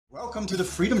Welcome to the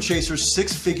Freedom Chasers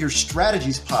Six-Figure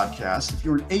Strategies podcast. If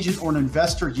you're an agent or an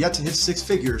investor yet to hit six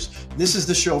figures, this is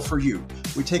the show for you.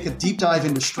 We take a deep dive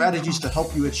into strategies to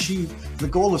help you achieve the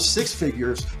goal of six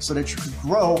figures so that you could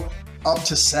grow up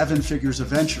to seven figures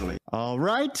eventually. All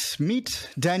right, meet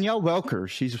Danielle Welker.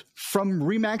 She's from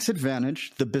Remax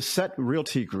Advantage, the Beset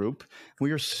Realty Group.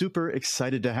 We are super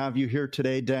excited to have you here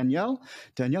today, Danielle.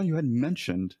 Danielle, you had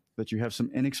mentioned that you have some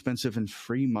inexpensive and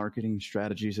free marketing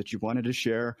strategies that you wanted to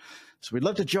share. So we'd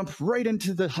love to jump right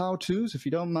into the how-tos, if you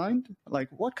don't mind. Like,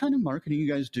 what kind of marketing are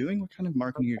you guys doing? What kind of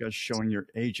marketing are you guys showing your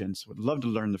agents? Would love to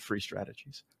learn the free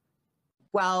strategies.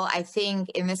 Well, I think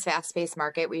in this fast-paced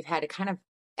market, we've had to kind of,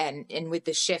 and with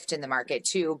the shift in the market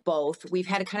too, we've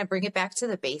had to kind of bring it back to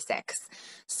the basics.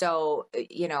 So,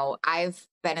 I've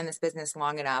been in this business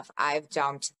long enough. I've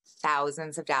dumped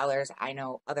thousands of dollars. I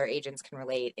know other agents can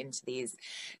relate into these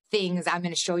things. I'm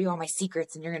going to show you all my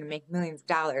secrets and you're going to make millions of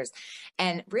dollars.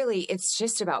 And really, it's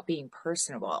just about being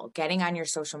personable, getting on your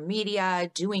social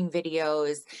media, doing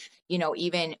videos.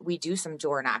 Even we do some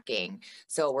door knocking.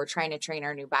 So we're trying to train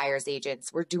our new buyers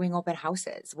agents. We're doing open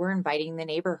houses. We're inviting the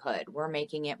neighborhood. We're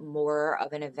making it more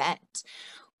of an event.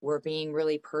 We're being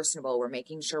really personable. We're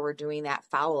making sure we're doing that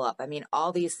follow-up. I mean,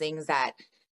 all these things that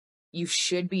you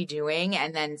should be doing.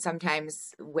 And then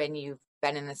sometimes when you've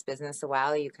been in this business a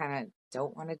while, you kind of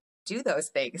don't want to do those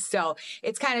things. So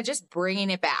it's kind of just bringing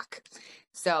it back.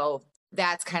 So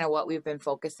that's kind of what we've been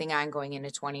focusing on going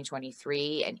into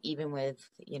 2023. And even with,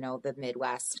 the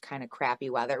Midwest kind of crappy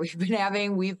weather we've been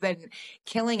having, we've been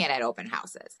killing it at open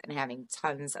houses and having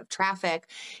tons of traffic,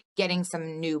 getting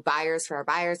some new buyers for our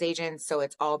buyers agents. So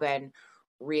it's all been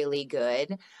really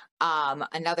good.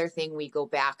 Another thing we go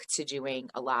back to doing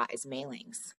a lot is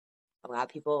mailings. A lot of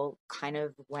people kind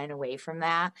of went away from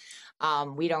that.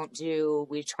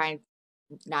 We try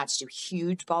not to do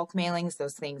huge bulk mailings.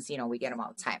 Those things, we get them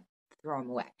all the time. Throw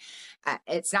them away.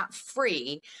 It's not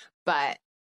free, but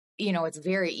it's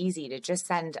very easy to just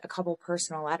send a couple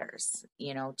personal letters,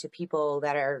 to people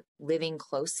that are living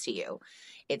close to you.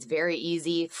 It's very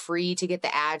easy, free to get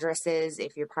the addresses.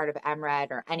 If you're part of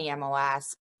MRED or any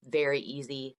MLS, very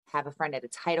easy. Have a friend at a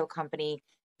title company,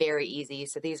 very easy.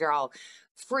 So these are all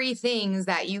free things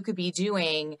that you could be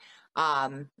doing.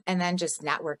 And then just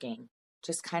networking,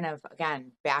 just kind of,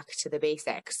 again, back to the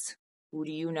basics. Who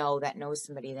do you know that knows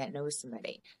somebody that knows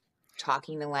somebody?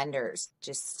 Talking to lenders.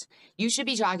 You should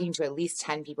be talking to at least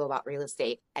 10 people about real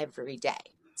estate every day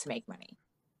to make money.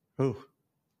 Oh,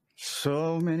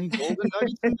 so many golden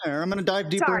nuggets in there. I'm going to dive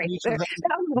deeper. Sorry, that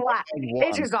was a lot.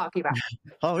 It's just all keep up.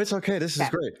 Oh, it's okay. This is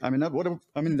great. I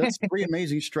mean, that's three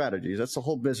amazing strategies. That's the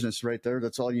whole business right there.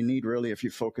 That's all you need really if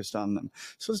you focused on them.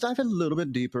 So let's dive in a little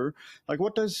bit deeper. Like,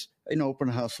 what does an open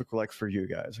house look like for you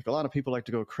guys? Like, a lot of people like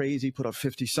to go crazy, put up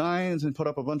 50 signs and put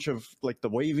up a bunch of like the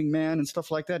waving man and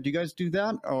stuff like that. Do you guys do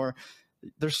that? Or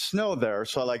there's snow there.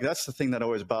 So that's the thing that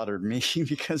always bothered me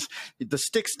because the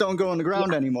sticks don't go on the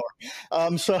ground anymore.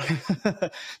 So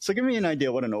give me an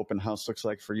idea what an open house looks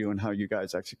like for you and how you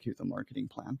guys execute the marketing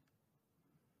plan.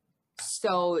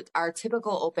 So our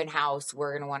typical open house,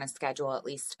 we're going to want to schedule at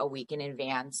least a week in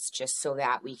advance just so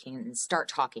that we can start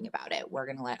talking about it. We're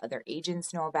going to let other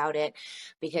agents know about it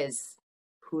because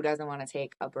who doesn't want to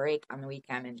take a break on the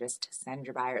weekend and just send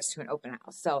your buyers to an open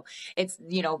house? So it's,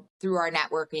 through our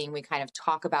networking, we kind of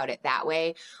talk about it that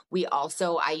way.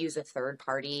 I use a third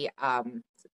party.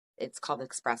 It's called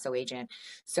Espresso Agent.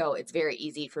 So it's very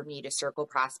easy for me to circle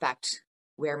prospect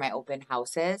where my open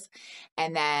house is.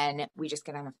 And then we just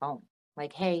get on the phone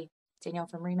like, hey, Danielle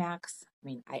from Remax. I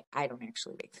mean, I don't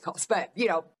actually make the calls, but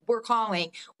we're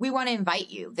calling. We want to invite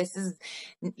you. This is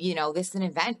an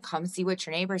event. Come see what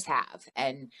your neighbors have.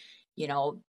 And,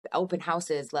 open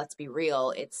houses, let's be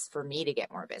real. It's for me to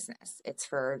get more business. It's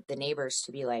for the neighbors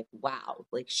to be like, wow,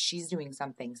 like she's doing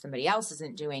something somebody else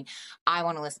isn't doing. I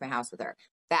want to list my house with her.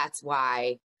 That's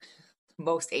why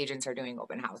most agents are doing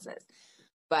open houses.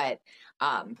 But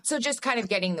so just kind of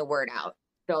getting the word out.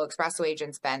 So Espresso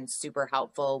Agent's been super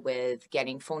helpful with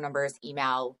getting phone numbers,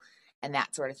 email, and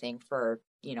that sort of thing for,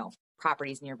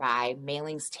 properties nearby.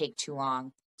 Mailings take too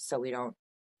long, so we don't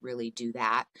really do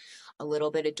that. A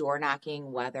little bit of door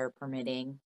knocking, weather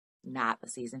permitting, not the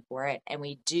season for it. And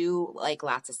we do like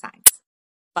lots of signs,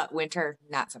 but winter,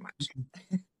 not so much.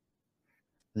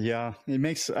 Yeah, it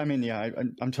makes,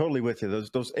 I'm totally with you.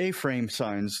 Those A-frame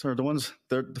signs are the ones,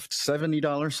 they're the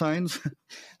 $70 signs.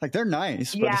 Like they're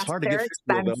nice, but it's hard to get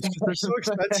through those. They're so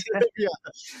expensive. Yeah.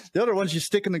 The other ones you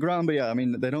stick in the ground, but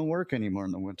they don't work anymore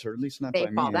in the winter, at least not by me.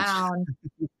 They fall down.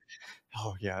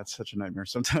 Oh yeah, it's such a nightmare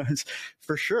sometimes,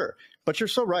 for sure. But you're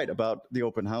so right about the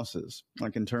open houses.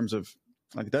 Like in terms of,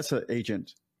 like that's an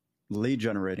agent lead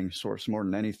generating source more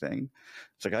than anything.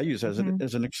 It's like I use it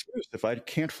as an excuse. If I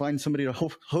can't find somebody to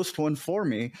host one for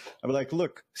me, I'll be like,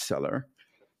 look, seller,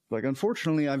 like,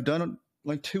 unfortunately, I've done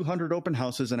like 200 open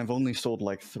houses and I've only sold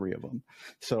like 3 of them.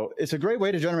 So it's a great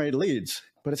way to generate leads,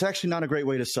 but it's actually not a great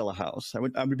way to sell a house.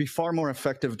 I would be far more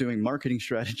effective doing marketing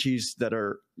strategies that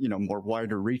are, more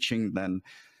wider reaching than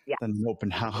an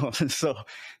open house. So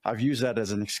I've used that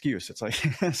as an excuse. It's like,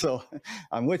 so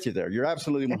I'm with you there. You're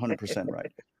absolutely 100%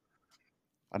 right.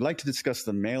 I'd like to discuss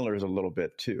the mailers a little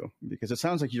bit too, because it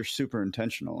sounds like you're super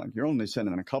intentional. Like you're only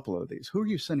sending a couple of these. Who are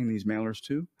you sending these mailers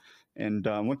to? And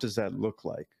what does that look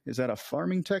like? Is that a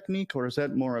farming technique, or is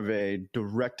that more of a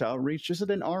direct outreach? Is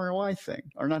it an ROI thing,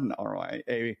 or not an ROI,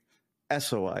 a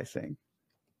SOI thing?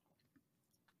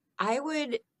 I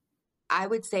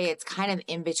would say it's kind of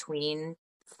in between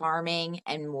farming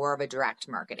and more of a direct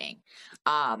marketing.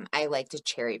 I like to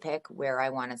cherry pick where I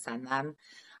want to send them.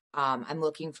 I'm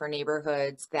looking for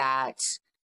neighborhoods and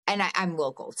I'm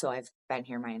local, so I've been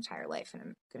here my entire life, and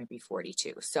I'm going to be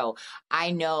 42. So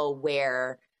I know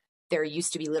where there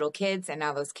used to be little kids, and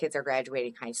now those kids are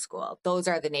graduating high school. Those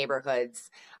are the neighborhoods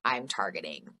I'm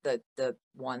targeting, the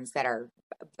ones that are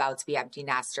about to be empty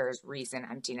nesters, recent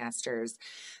empty nesters,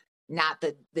 not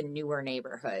the newer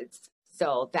neighborhoods.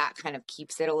 So that kind of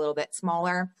keeps it a little bit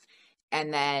smaller.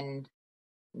 And then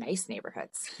nice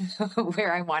neighborhoods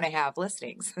where I want to have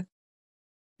listings.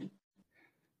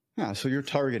 Yeah, so you're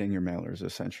targeting your mailers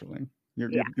essentially.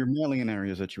 You're mailing in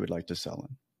areas that you would like to sell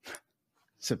in.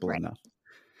 Simple enough.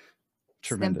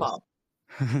 Tremendous.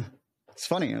 Simple. It's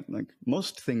funny, like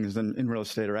most things in real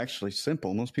estate are actually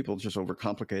simple. Most people just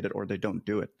overcomplicate it or they don't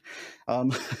do it.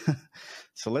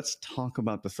 So let's talk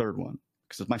about the third one,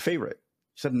 because it's my favorite.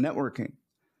 You said networking.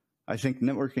 I think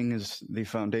networking is the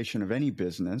foundation of any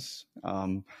business.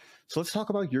 So let's talk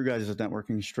about your guys'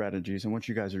 networking strategies and what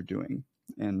you guys are doing.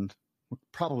 And we'll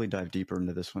probably dive deeper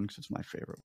into this one because it's my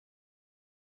favorite.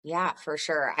 Yeah, for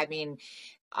sure. I mean,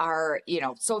 our,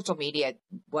 social media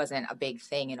wasn't a big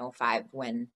thing in 2005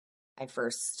 when I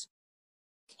first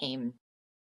came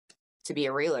to be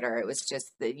a realtor. It was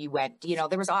just that you went,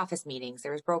 there was office meetings,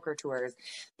 there was broker tours,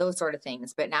 those sort of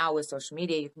things. But now with social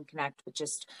media, you can connect with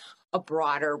just a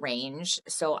broader range.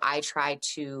 So I try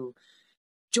to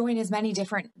join as many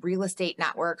different real estate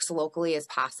networks locally as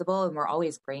possible. And we're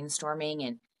always brainstorming.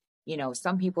 And,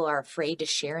 some people are afraid to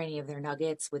share any of their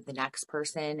nuggets with the next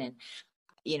person. And,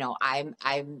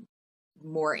 I'm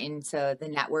more into the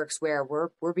networks where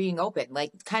we're being open,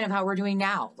 like kind of how we're doing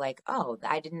now. Like, oh,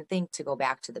 I didn't think to go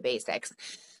back to the basics.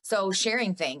 So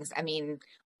sharing things, I mean,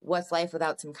 what's life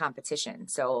without some competition?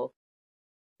 So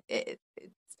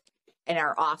and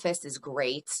our office is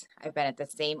great. I've been at the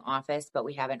same office, but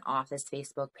we have an office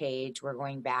Facebook page. We're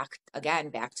going back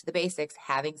to the basics,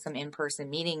 having some in-person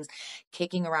meetings,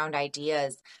 kicking around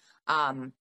ideas.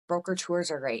 Broker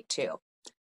tours are great too.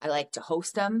 I like to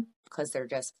host them because they're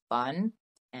just fun,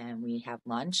 and we have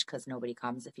lunch because nobody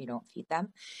comes if you don't feed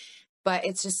them. But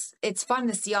it's fun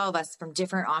to see all of us from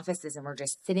different offices, and we're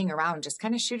just sitting around just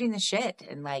kind of shooting the shit.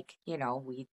 And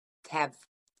we have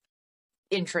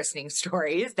interesting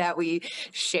stories that we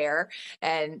share,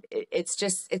 and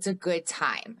it's a good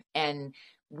time. And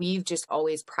we've just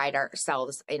always pride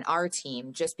ourselves in our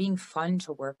team just being fun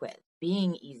to work with,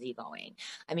 being easygoing.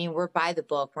 I mean, we're by the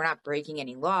book, we're not breaking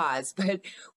any laws, but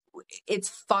it's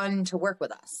fun to work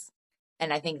with us.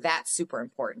 And I think that's super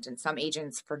important. And some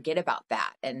agents forget about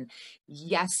that. And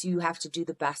yes, you have to do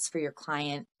the best for your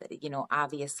client,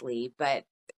 obviously, but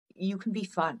you can be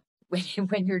fun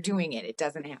when you're doing it. It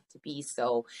doesn't have to be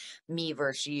so me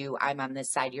versus you. I'm on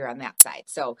this side, you're on that side.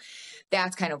 So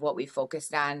that's kind of what we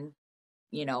focused on,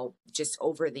 just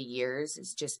over the years,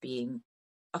 is just being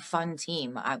a fun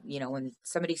team. When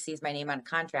somebody sees my name on a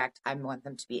contract, I want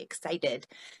them to be excited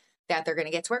that they're going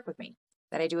to get to work with me,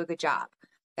 that I do a good job,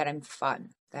 that I'm fun,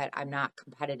 that I'm not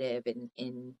competitive,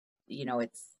 and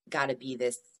it's got to be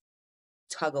this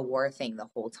tug of war thing the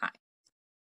whole time.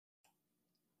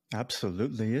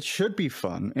 Absolutely. It should be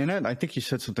fun. And I think you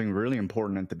said something really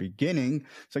important at the beginning.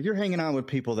 It's like you're hanging out with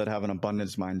people that have an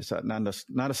abundance mindset,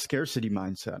 not a scarcity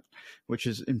mindset, which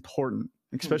is important,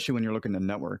 especially when you're looking to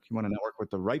network. You want to network with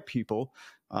the right people.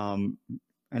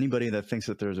 Anybody that thinks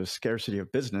that there's a scarcity of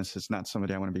business is not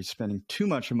somebody I want to be spending too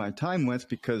much of my time with,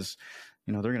 because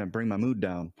they're going to bring my mood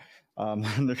down.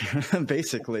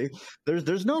 Basically,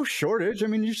 there's no shortage. I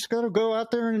mean, you just got to go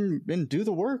out there and do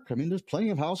the work. I mean, there's plenty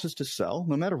of houses to sell,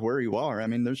 no matter where you are. I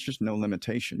mean, there's just no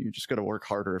limitation. You just got to work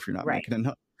harder if you're not making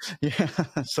enough. Yeah.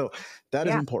 So that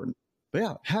is important. But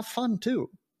yeah, have fun too.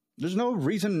 There's no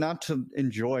reason not to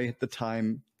enjoy the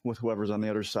time with whoever's on the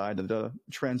other side of the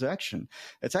transaction.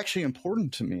 It's actually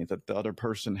important to me that the other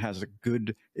person has a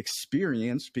good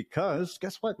experience because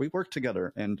guess what? We work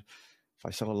together. And if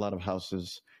I sell a lot of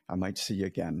houses, I might see you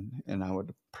again. And I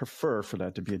would prefer for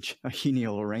that to be a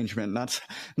genial arrangement,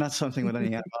 not something with any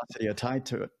animosity tied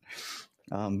to it.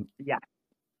 Yeah.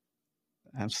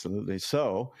 Absolutely.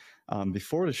 So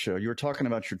before the show, you were talking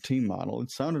about your team model.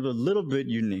 It sounded a little bit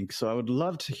unique. So I would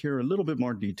love to hear a little bit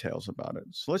more details about it.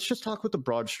 So let's just talk with the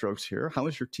broad strokes here. How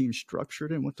is your team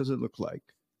structured and what does it look like?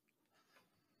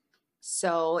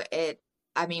 So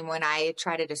when I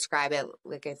try to describe it,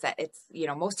 like I said, it's,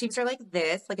 most teams are like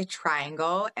this, like a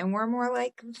triangle, and we're more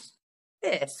like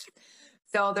this.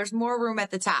 So there's more room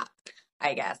at the top,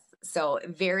 I guess. So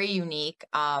very unique.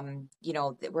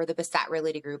 We're the Bassett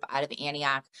Realty Group out of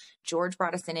Antioch. George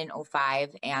brought us in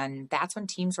 2005, and that's when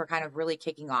teams were kind of really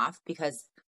kicking off because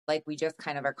like we just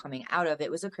kind of are coming out of,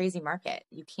 it was a crazy market.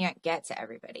 You can't get to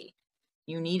everybody.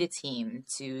 You need a team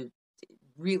to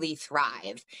really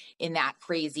thrive in that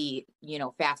crazy,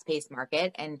 fast-paced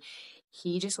market. And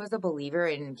he just was a believer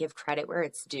in give credit where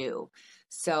it's due.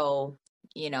 So,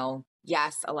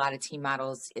 yes, a lot of team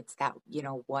models, it's that,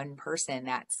 one person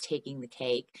that's taking the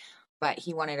cake, but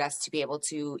he wanted us to be able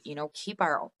to,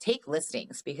 take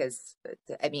listings because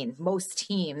most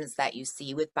teams that you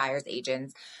see with buyer's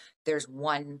agents, there's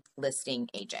one listing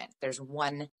agent. There's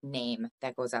one name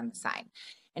that goes on the sign.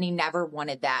 And he never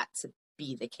wanted that to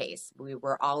be the case. We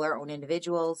were all our own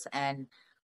individuals and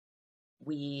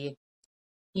he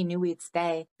knew we'd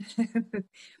stay,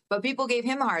 but people gave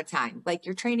him a hard time. Like,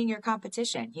 you're training your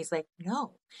competition. He's like,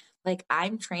 no, like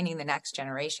I'm training the next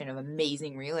generation of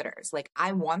amazing realtors. Like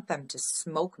I want them to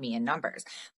smoke me in numbers.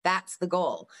 That's the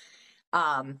goal.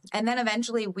 And then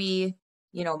eventually the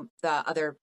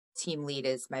other team lead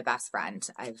is my best friend.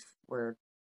 We're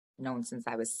known since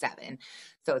I was 7.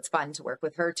 So it's fun to work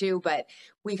with her too. But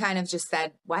we kind of just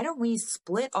said, why don't we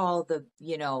split all the,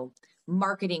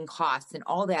 marketing costs and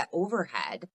all that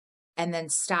overhead and then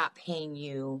stop paying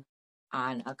you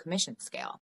on a commission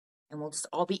scale and we'll just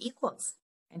all be equals.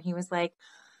 And he was like,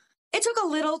 it took a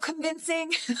little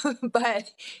convincing, but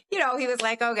he was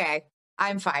like, okay,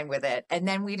 I'm fine with it. And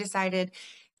then we decided,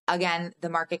 again, the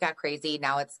market got crazy.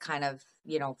 Now it's kind of,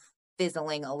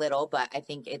 fizzling a little, but I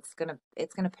think it's going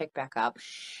to pick back up.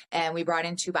 And we brought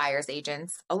in 2 buyer's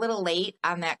agents a little late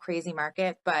on that crazy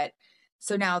market, but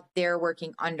so now they're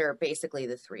working under basically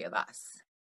the 3 of us.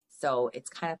 So it's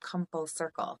kind of come full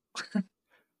circle.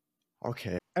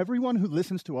 Okay. Everyone who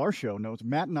listens to our show knows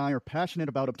Matt and I are passionate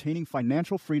about obtaining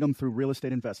financial freedom through real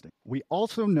estate investing. We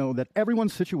also know that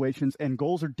everyone's situations and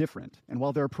goals are different. And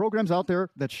while there are programs out there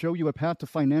that show you a path to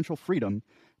financial freedom,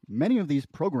 many of these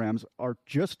programs are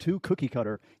just too cookie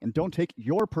cutter and don't take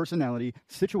your personality,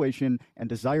 situation, and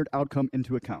desired outcome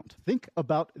into account. Think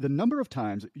about the number of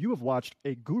times you have watched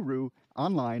a guru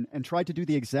online and tried to do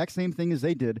the exact same thing as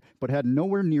they did, but had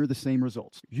nowhere near the same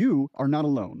results. You are not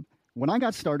alone. When I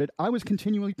got started, I was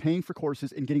continually paying for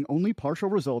courses and getting only partial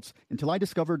results until I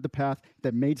discovered the path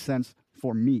that made sense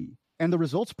for me. And the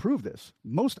results prove this.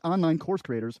 Most online course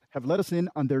creators have let us in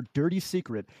on their dirty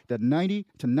secret that 90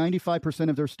 to 95%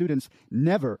 of their students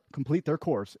never complete their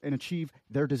course and achieve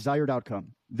their desired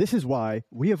outcome. This is why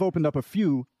we have opened up a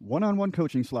few one-on-one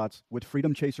coaching slots with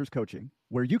Freedom Chasers Coaching,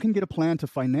 where you can get a plan to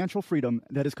financial freedom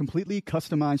that is completely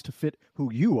customized to fit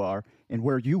who you are and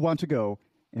where you want to go,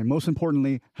 and most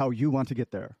importantly, how you want to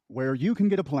get there. Where you can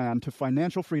get a plan to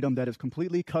financial freedom that is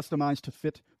completely customized to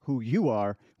fit who you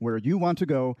are, where you want to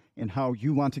go, and how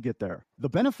you want to get there. The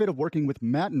benefit of working with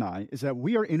Matt and I is that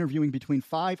we are interviewing between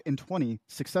 5 and 20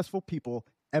 successful people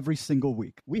every single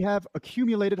week. We have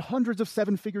accumulated hundreds of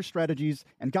 7-figure strategies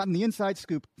and gotten the inside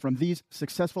scoop from these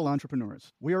successful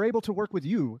entrepreneurs. We are able to work with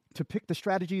you to pick the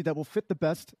strategy that will fit the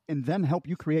best and then help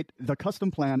you create the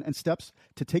custom plan and steps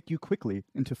to take you quickly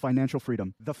into financial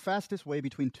freedom. The fastest way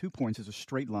between 2 points is a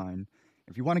straight line.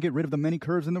 If you want to get rid of the many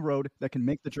curves in the road that can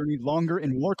make the journey longer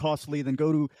and more costly, then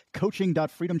go to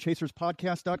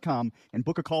coaching.freedomchaserspodcast.com and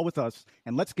book a call with us,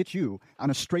 and let's get you on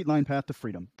a straight line path to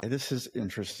freedom. This is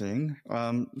interesting.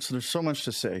 So there's so much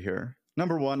to say here.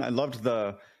 Number one, I loved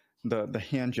the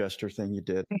hand gesture thing you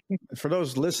did. For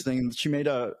those listening, she made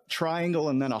a triangle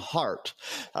and then a heart.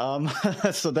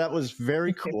 So that was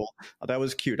very cool. That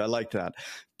was cute. I like that.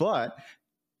 But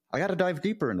I got to dive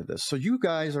deeper into this. So you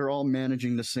guys are all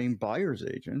managing the same buyer's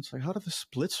agents. Like, how do the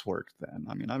splits work then?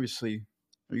 I mean, obviously,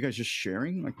 are you guys just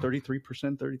sharing like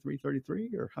 33%, 33, 33,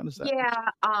 or how does that work?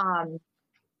 Yeah.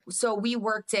 So we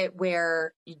worked it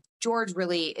where George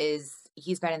really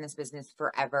he's been in this business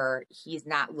forever. He's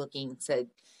not looking to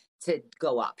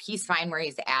go up. He's fine where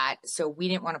he's at. So we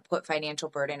didn't want to put financial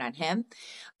burden on him.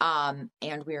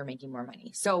 And we were making more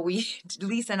money. So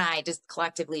Lisa and I just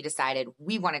collectively decided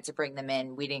we wanted to bring them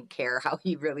in. We didn't care how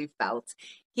he really felt.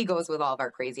 He goes with all of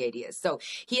our crazy ideas. So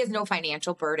he has no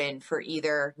financial burden for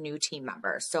either new team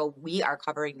member. So we are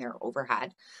covering their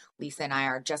overhead. Lisa and I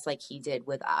are, just like he did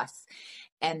with us.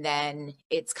 And then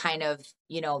it's kind of,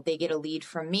 they get a lead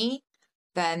from me,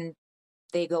 then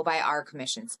they go by our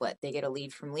commission split. They get a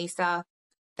lead from Lisa,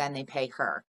 then they pay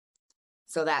her.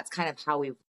 So that's kind of how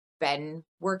we've been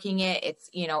working it. It's,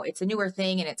 it's a newer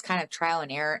thing and it's kind of trial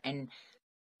and error. And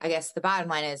I guess the bottom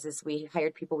line is we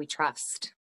hired people we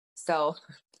trust. So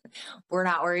we're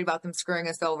not worried about them screwing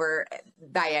us over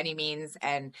by any means.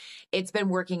 And it's been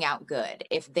working out good.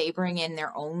 If they bring in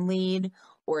their own lead,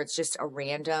 or it's just a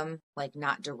random, like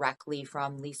not directly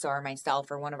from Lisa or myself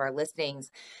or one of our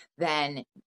listings, then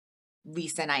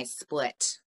Lisa and I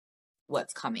split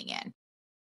what's coming in.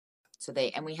 So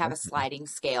we have a sliding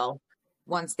scale.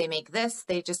 Once they make this,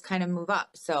 they just kind of move up.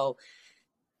 So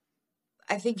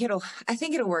I think it'll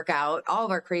work out. All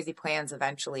of our crazy plans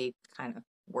eventually kind of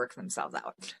work themselves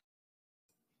out.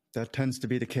 That tends to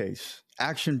be the case.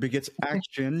 Action begets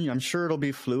action. I'm sure it'll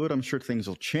be fluid. I'm sure things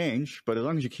will change, but as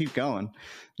long as you keep going,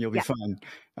 you'll be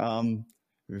fine.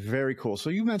 Very cool. So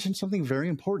you mentioned something very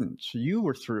important. So you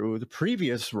were through the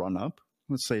previous run-up,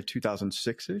 let's say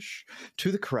 2006-ish,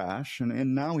 to the crash,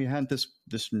 and now we had this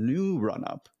new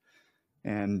run-up.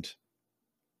 And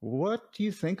what do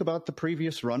you think about the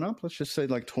previous run-up? Let's just say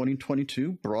like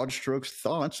 2022, broad strokes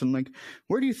thoughts, and like,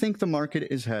 where do you think the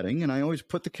market is heading? And I always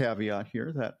put the caveat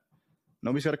here that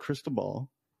nobody's got a crystal ball.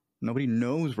 Nobody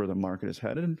knows where the market is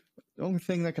headed. The only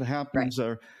thing that can happen is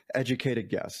our educated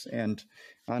guess. And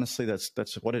honestly, that's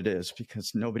what it is,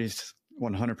 because nobody's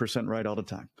 100% right all the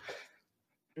time.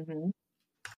 Mm-hmm.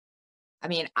 I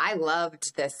mean, I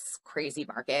loved this crazy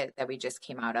market that we just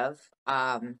came out of.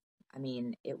 I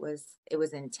mean, it was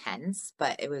intense,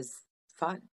 but it was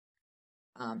fun.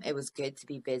 It was good to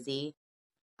be busy.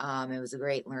 It was a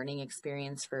great learning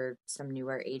experience for some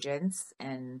newer agents.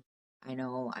 And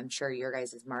I'm sure your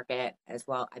guys' market as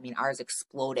well. I mean, ours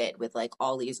exploded with like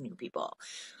all these new people.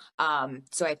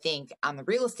 So I think on the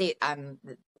real estate, on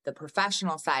the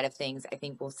professional side of things, I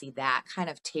think we'll see that kind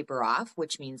of taper off,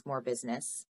 which means more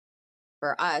business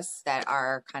for us that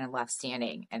are kind of left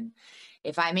standing. And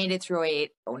if I made it through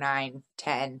 08, 09,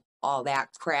 10, all that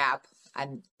crap,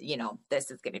 this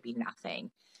is going to be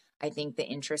nothing. I think the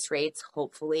interest rates,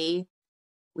 hopefully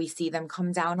we see them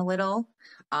come down a little.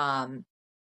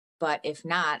 But if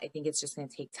not, I think it's just going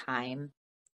to take time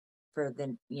for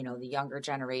the younger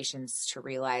generations to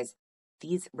realize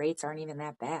these rates aren't even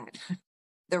that bad.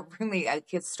 They're really,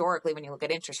 historically, when you look at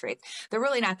interest rates, they're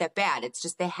really not that bad. It's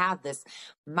just they have this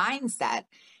mindset,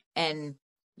 and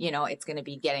it's going to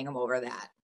be getting them over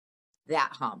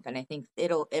that hump. And I think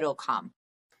it'll come.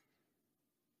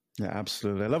 Yeah,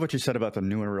 absolutely. I love what you said about the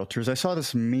newer realtors. I saw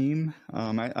this meme.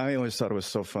 I always thought it was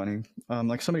so funny.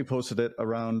 Like somebody posted it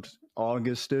around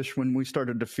August-ish when we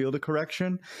started to feel the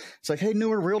correction. It's like, hey,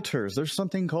 newer realtors, there's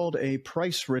something called a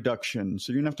price reduction.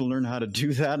 So you're going to have to learn how to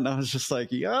do that. And I was just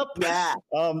like, yep. Yeah.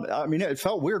 I mean, it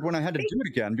felt weird when I had to do it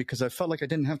again, because I felt like I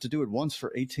didn't have to do it once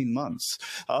for 18 months.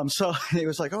 So it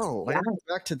was like, oh, I have to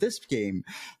go back to this game.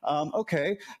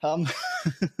 Okay.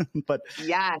 But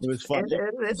yeah, it was fun.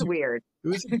 It's weird. It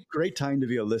was a great time to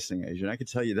be a listing agent. I can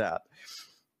tell you that.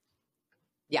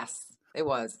 Yes, it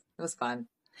was. It was fun.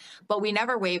 But we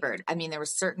never wavered. I mean, there were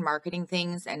certain marketing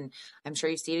things, and I'm sure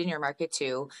you see it in your market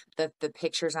too. The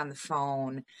pictures on the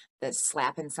phone, the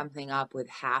slapping something up with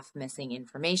half missing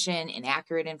information,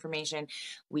 inaccurate information.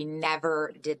 We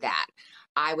never did that.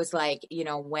 I was like,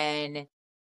 when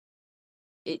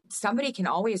somebody can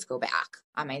always go back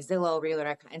on my Zillow,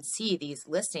 Realtor, and see these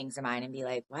listings of mine and be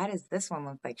like, why does this one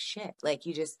look like shit? Like,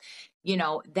 you just,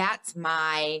 that's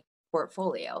my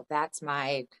portfolio. That's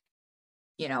my,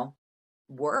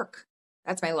 work.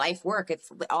 That's my life work. It's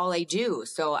all I do.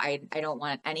 So I don't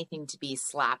want anything to be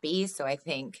sloppy. So I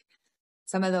think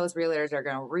some of those realtors are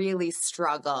going to really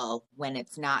struggle when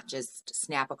it's not just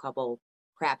snap a couple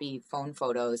crappy phone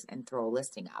photos and throw a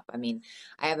listing up. I mean,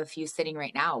 I have a few sitting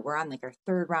right now. We're on like our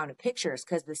third round of pictures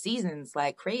because the season's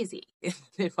like crazy in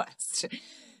the Midwest.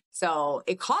 So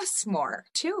it costs more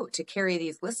too to carry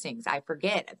these listings. I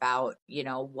forget about,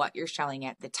 what you're selling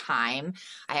at the time.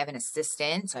 I have an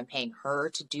assistant, so I'm paying her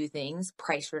to do things,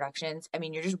 price reductions. I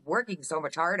mean, you're just working so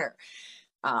much harder.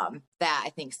 That I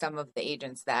think some of the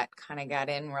agents that kind of got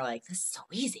in were like, this is so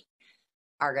easy,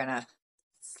 are going to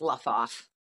slough off.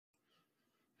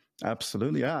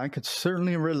 Absolutely. Yeah, I could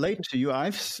certainly relate to you.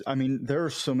 I mean, there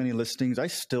are so many listings. I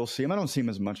still see them. I don't see them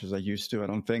as much as I used to, I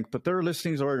don't think, but there are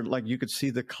listings where like you could see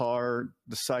the car,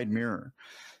 the side mirror,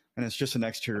 and it's just an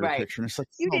exterior Right. picture. And it's like,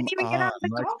 You come didn't even get on. out of the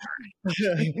Like, car.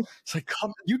 it's like,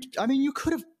 I mean, you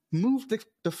could have moved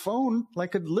the phone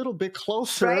like a little bit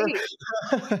closer. Right.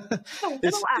 A it's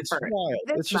little effort. wild.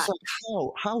 This It's just much.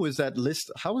 like, how is that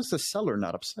list? How is the seller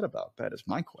not upset about that is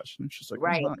my question. It's just like,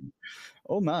 Right.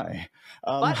 oh my.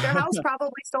 But their house probably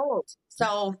sold.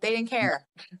 So they didn't care.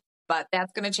 But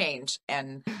that's going to change.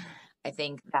 And I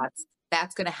think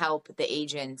that's going to help the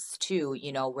agents too,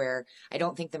 you know, where I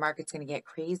don't think the market's going to get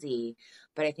crazy,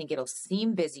 but I think it'll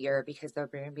seem busier because there'll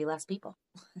going to be less people.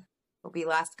 There'll be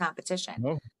less competition.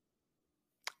 Oh.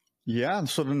 Yeah, and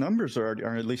so the numbers are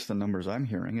at least the numbers I'm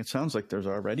hearing. It sounds like there's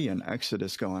already an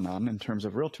exodus going on in terms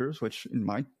of realtors, which in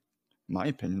my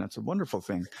opinion, that's a wonderful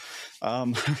thing.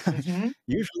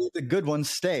 Usually the good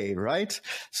ones stay, right?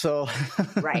 So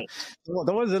right.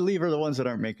 The ones that leave are the ones that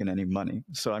aren't making any money.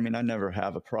 So, I mean, I never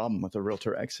have a problem with a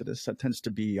realtor exodus. That tends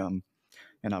to be an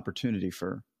opportunity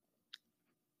for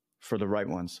the right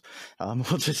ones.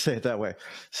 We'll just say it that way.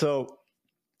 So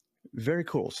very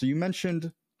cool. So you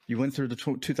mentioned you went through the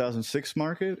 2006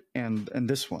 market and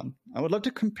this one. I would love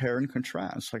to compare and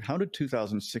contrast. Like, how did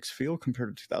 2006 feel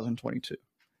compared to 2022?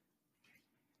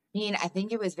 I mean, I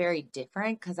think it was very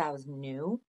different because I was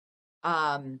new.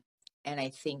 And I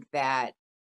think that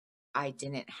I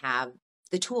didn't have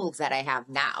the tools that I have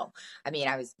now. I mean,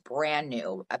 I was brand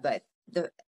new, but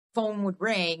the phone would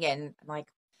ring and I'm like,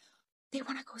 they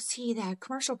want to go see that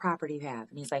commercial property you have.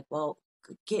 And he's like, well,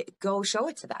 go show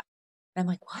it to them. And I'm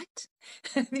like, what?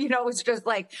 You know, it's just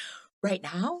like right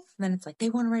now. And then it's like, they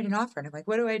want to write an offer. And I'm like,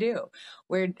 what do I do?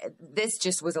 Where this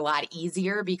just was a lot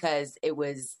easier because it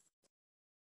was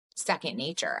second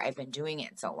nature. I've been doing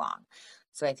it so long.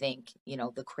 So I think, you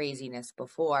know, the craziness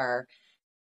before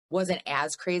wasn't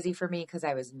as crazy for me because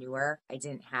I was newer. I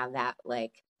didn't have that,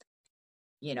 like,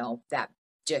 you know, that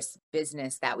just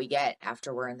business that we get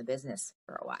after we're in the business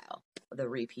for a while, the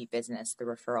repeat business, the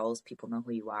referrals, people know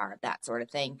who you are, that sort of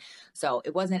thing. So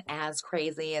it wasn't as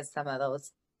crazy as some of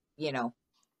those, you know,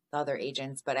 the other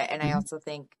agents. But I also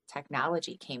think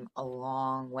technology came a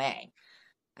long way.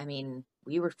 I mean,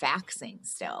 we were faxing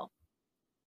still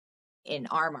in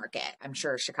our market. I'm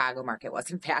sure Chicago market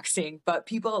wasn't faxing, but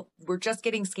people were just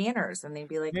getting scanners and they'd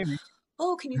be like, Maybe.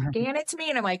 oh, can you scan it to me?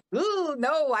 And I'm like, ooh,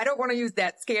 no, I don't want to use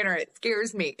that scanner. It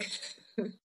scares me.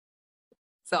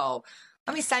 So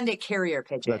let me send it carrier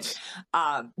pigeon. So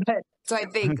I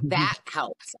think that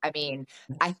helps. I mean,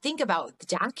 I think about the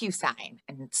DocuSign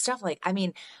and stuff like, I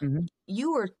mean,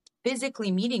 you were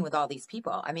physically meeting with all these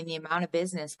people. I mean, the amount of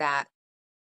business that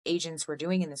agents were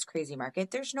doing in this crazy market,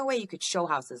 there's no way you could show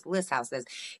houses, list houses,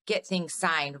 get things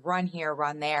signed, run here,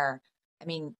 run there. I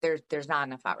mean, there's not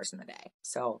enough hours in the day.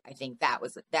 So I think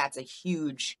that's a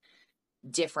huge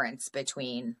difference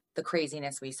between the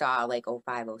craziness we saw like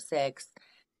 05, 06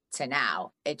 to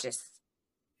now. It just,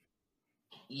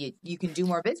 you can do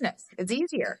more business. It's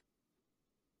easier.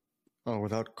 Oh,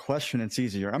 without question, it's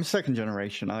easier. I'm second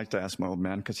generation. I like to ask my old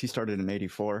man because he started in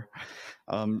 '84.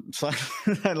 So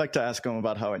I like to ask him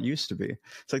about how it used to be.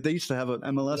 It's like they used to have an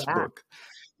MLS book.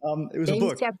 It was a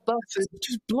book. It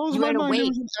just blows my mind. It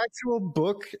was an actual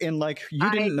book, and like you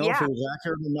didn't know if it was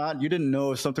accurate or not. You didn't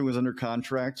know if something was under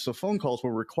contract. So phone calls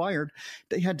were required.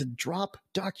 They had to drop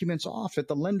documents off at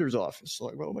the lender's office. So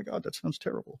like, oh my God, that sounds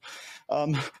terrible.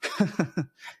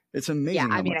 It's amazing. Yeah,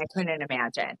 I mean, I couldn't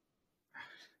imagine.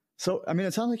 So, I mean,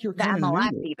 it sounds like you're kind of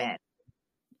MLS new. even.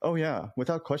 Oh, yeah,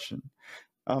 without question.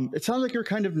 It sounds like you're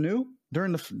kind of new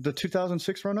during the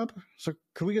 2006 run-up. So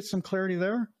could we get some clarity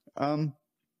there?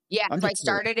 Yeah, so I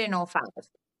started in 05.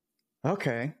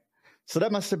 Okay. So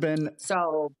that must have been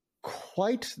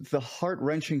quite the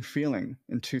heart-wrenching feeling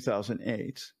in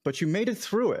 2008. But you made it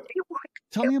through it.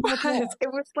 Tell me about that.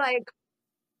 It was like,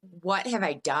 what have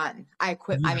I done? I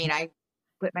quit. I mean, I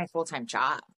quit my full-time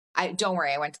job. Don't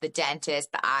worry, I went to the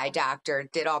dentist, the eye doctor,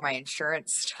 did all my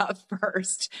insurance stuff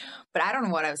first, but I don't know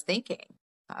what I was thinking.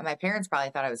 My parents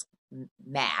probably thought I was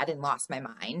mad and lost my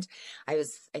mind. I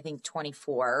was, I think,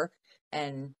 24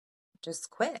 and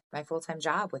just quit my full-time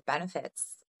job with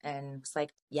benefits. And was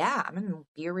like, yeah, I'm going to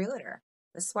be a realtor.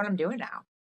 This is what I'm doing now.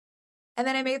 And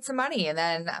then I made some money and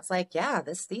then I was like, yeah,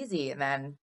 this is easy. And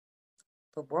then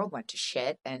the world went to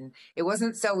shit and it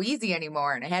wasn't so easy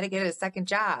anymore. And I had to get a second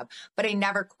job, but I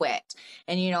never quit.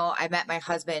 And, you know, I met my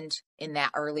husband in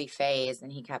that early phase and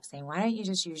he kept saying, why don't you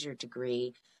just use your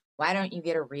degree? Why don't you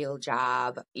get a real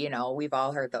job? You know, we've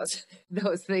all heard those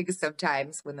things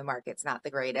sometimes when the market's not the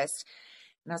greatest.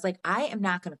 And I was like, I am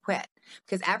not going to quit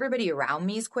because everybody around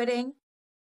me is quitting.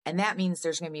 And that means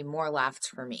there's going to be more left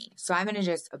for me. So I'm going to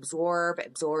just absorb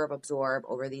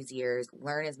over these years,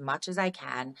 learn as much as I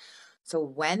can. So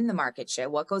when the market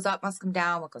shift, what goes up must come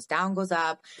down, what goes down goes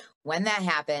up. When that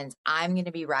happens, I'm going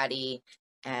to be ready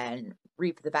and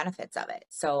reap the benefits of it.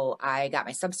 So I got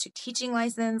my substitute teaching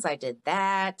license. I did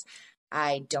that.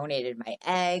 I donated my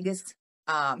eggs.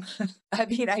 I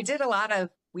mean, I did a lot of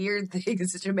weird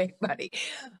things to make money.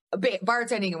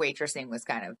 Bartending and waitressing was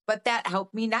but that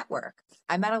helped me network.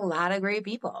 I met a lot of great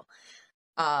people.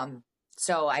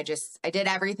 So I did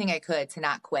everything I could to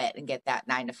not quit and get that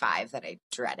 9 to 5 that I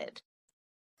dreaded.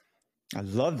 I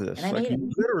love this. And I made it.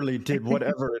 You literally did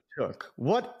whatever it took.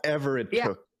 Whatever it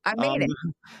took. I made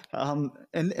it.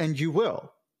 And you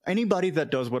will. Anybody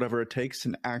that does whatever it takes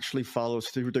and actually follows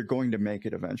through, they're going to make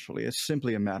it eventually. It's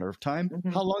simply a matter of time. Mm-hmm.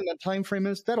 How long that time frame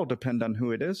is, that'll depend on who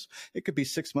it is. It could be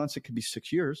 6 months, it could be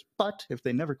 6 years. But if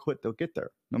they never quit, they'll get there,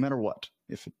 no matter what.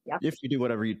 If you do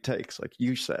whatever it takes, like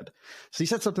you said. So you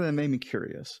said something that made me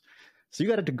curious. So you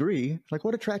got a degree. Like,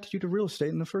 what attracted you to real estate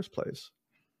in the first place?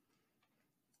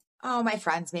 Oh, my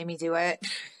friends made me do it.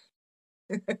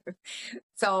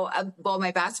 So,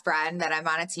 my best friend that I'm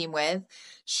on a team with,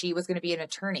 she was going to be an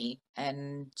attorney,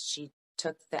 and she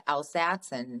took the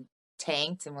LSATs and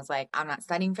tanked and was like, I'm not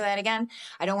studying for that again.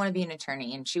 I don't want to be an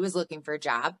attorney. And she was looking for a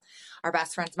job. Our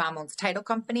best friend's mom owns a title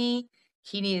company.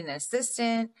 He needed an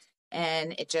assistant,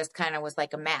 and it just kind of was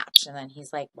like a match. And then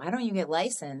he's like, why don't you get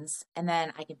licensed? And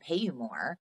then I can pay you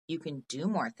more. You can do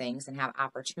more things and have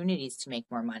opportunities to make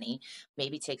more money,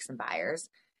 maybe take some buyers.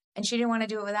 And she didn't want to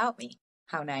do it without me.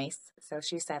 How nice. So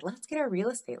she said, let's get a real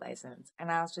estate license. And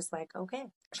I was just like, okay.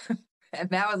 And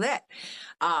that was it.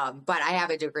 But I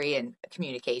have a degree in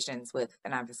communications with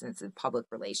an emphasis in public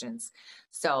relations.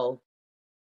 So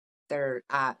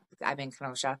I'm in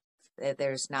Kenosha.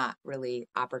 There's not really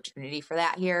opportunity for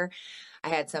that here. I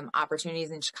had some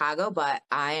opportunities in Chicago, but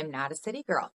I am not a city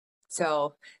girl.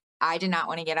 So I did not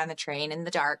want to get on the train in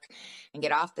the dark and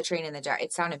get off the train in the dark.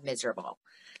 It sounded miserable.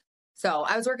 So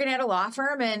I was working at a law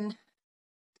firm, and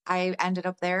I ended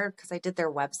up there because I did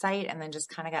their website and then just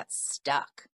kind of got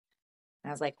stuck. And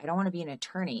I was like, I don't want to be an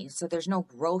attorney. So there's no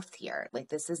growth here. Like,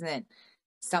 this isn't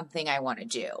something I want to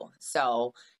do.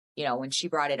 So, when she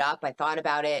brought it up, I thought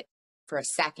about it for a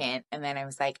second, and then I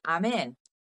was like, I'm in.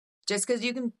 Just because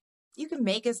you can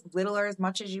make as little or as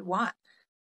much as you want.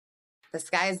 The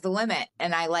sky's the limit.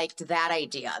 And I liked that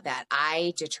idea that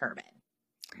I determine.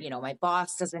 My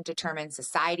boss doesn't determine,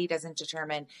 society doesn't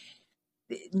determine.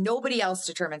 Nobody else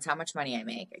determines how much money I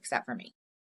make except for me.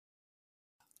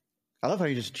 I love how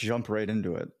you just jump right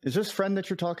into it. Is this friend that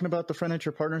you're talking about the friend that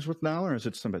you're partners with now, or is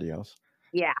it somebody else?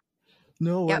 Yeah.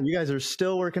 No way. You guys are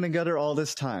still working together all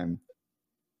this time.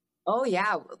 Oh,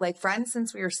 yeah. Like friends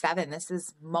since we were 7. This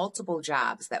is multiple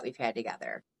jobs that we've had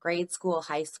together. Grade school,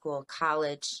 high school,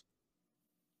 college.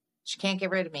 She can't get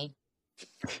rid of me.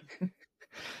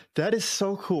 That is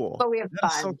so cool. But we have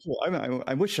fun. So cool.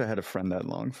 I wish I had a friend that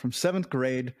long. From 7th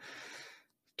grade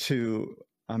to,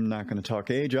 I'm not going to talk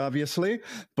age, obviously,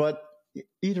 but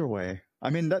either way,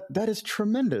 I mean, that is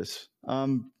tremendous.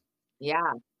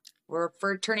 Yeah.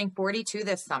 We're turning 42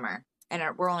 this summer, and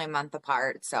we're only a month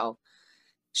apart. So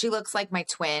she looks like my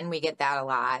twin. We get that a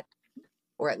lot,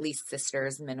 or at least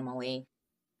sisters minimally.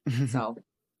 So,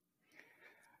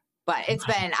 but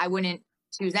I wouldn't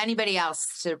choose anybody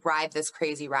else to ride this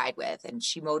crazy ride with. And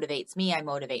she motivates me. I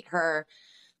motivate her.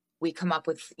 We come up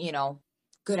with,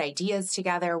 good ideas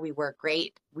together. We work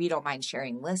great. We don't mind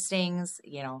sharing listings.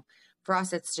 For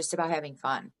us, it's just about having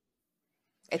fun.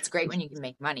 It's great when you can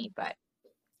make money, but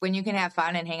when you can have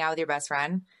fun and hang out with your best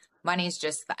friend, money is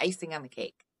just the icing on the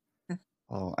cake.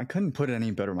 Oh, I couldn't put it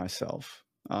any better myself.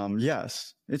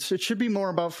 Yes, it should be more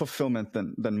about fulfillment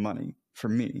than money. For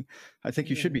me, I think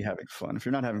you should be having fun. If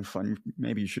you're not having fun,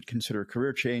 maybe you should consider a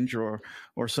career change or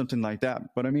something like that.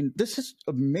 But I mean, this is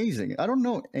amazing. I don't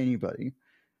know anybody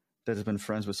that has been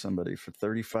friends with somebody for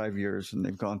 35 years and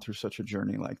they've gone through such a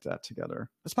journey like that together.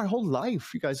 That's my whole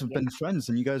life. You guys have been friends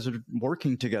and you guys are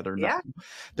working together now. Yeah.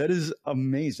 That is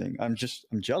amazing. I'm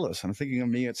jealous. I'm thinking of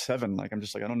me at 7. Like, I'm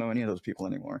just like, I don't know any of those people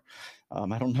anymore.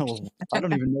 I don't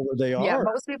even know where they are. Yeah,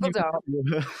 most people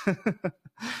don't.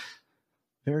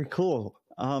 Very cool.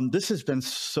 This has been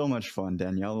so much fun,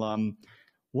 Danielle.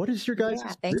 What is your guys'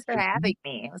 thanks for having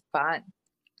me. It was fun.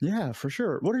 Yeah, for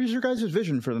sure. What is your guys'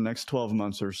 vision for the next 12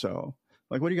 months or so?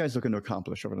 Like, what are you guys looking to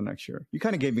accomplish over the next year? You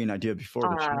kind of gave me an idea before,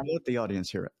 but let the audience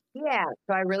hear it. Yeah.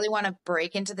 So I really want to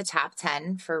break into the top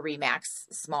 10 for RE/MAX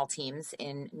small teams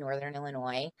in Northern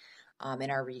Illinois.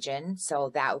 in our region. So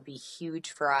that would be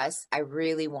huge for us. I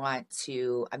really want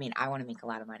to, I mean, I want to make a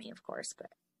lot of money, of course, but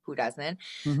who doesn't?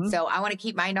 Mm-hmm. So I want to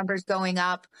keep my numbers going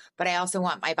up, but I also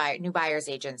want my new buyers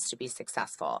agents to be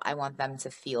successful. I want them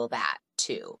to feel that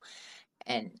too.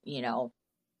 And, you know,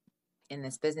 in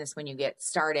this business, when you get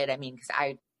started, I mean,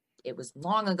 it was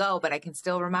long ago, but I can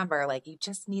still remember, like, you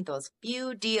just need those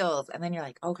few deals. And then you're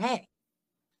like, okay,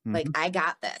 like, I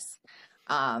got this.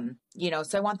 You know,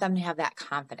 so I want them to have that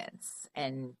confidence,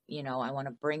 and, you know, I want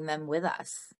to bring them with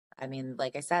us. I mean,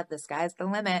 like I said, the sky's the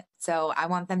limit. So I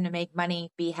want them to make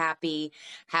money, be happy,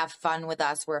 have fun with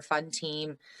us. We're a fun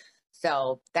team.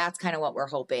 So that's kind of what we're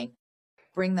hoping.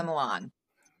 Bring them along.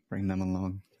 Bring them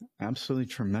along. Absolutely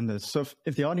tremendous. So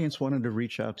if the audience wanted to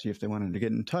reach out to you, if they wanted to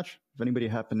get in touch, if anybody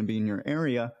happened to be in your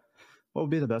area, what would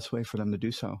be the best way for them to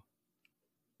do so?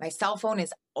 My cell phone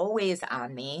is always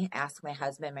on me. Ask my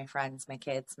husband, my friends, my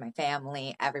kids, my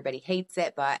family. Everybody hates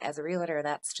it, but as a realtor,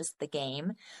 that's just the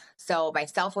game. So my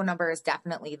cell phone number is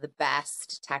definitely the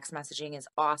best. Text messaging is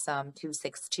awesome.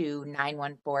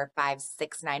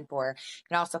 262-914-5694. You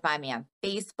can also find me on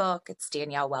Facebook. It's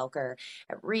Danielle Welker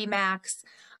at Remax.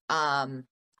 I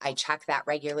check that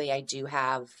regularly. I do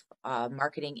have a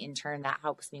marketing intern that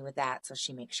helps me with that. So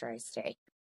she makes sure I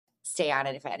stay on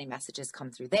it if any messages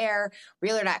come through there.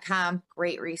 Realtor.com,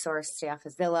 great resource. Stay off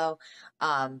of Zillow.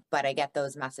 But I get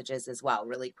those messages as well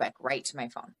really quick, right to my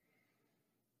phone.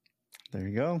 There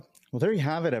you go. Well, there you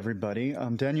have it, everybody.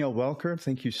 Danielle Welker,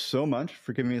 thank you so much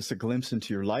for giving us a glimpse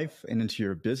into your life and into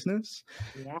your business.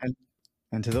 Yeah.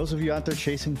 And to those of you out there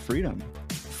chasing freedom,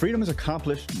 freedom is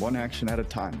accomplished one action at a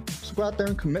time. So go out there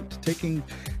and commit to taking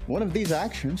one of these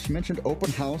actions. You mentioned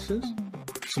open houses,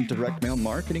 some direct mail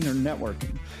marketing, or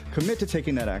networking. Commit to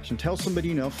taking that action. Tell somebody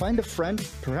you know. Find a friend,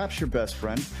 perhaps your best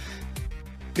friend.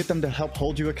 Get them to help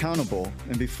hold you accountable.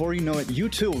 And before you know it, you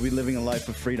too will be living a life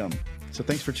of freedom. So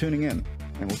thanks for tuning in,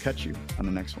 and we'll catch you on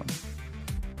the next one.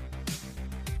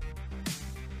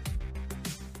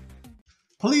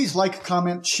 Please like,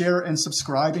 comment, share, and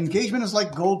subscribe. Engagement is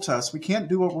like gold to us. We can't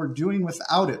do what we're doing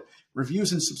without it.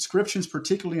 Reviews and subscriptions,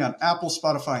 particularly on Apple,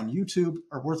 Spotify, and YouTube,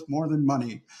 are worth more than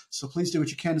money. So please do what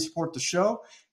you can to support the show.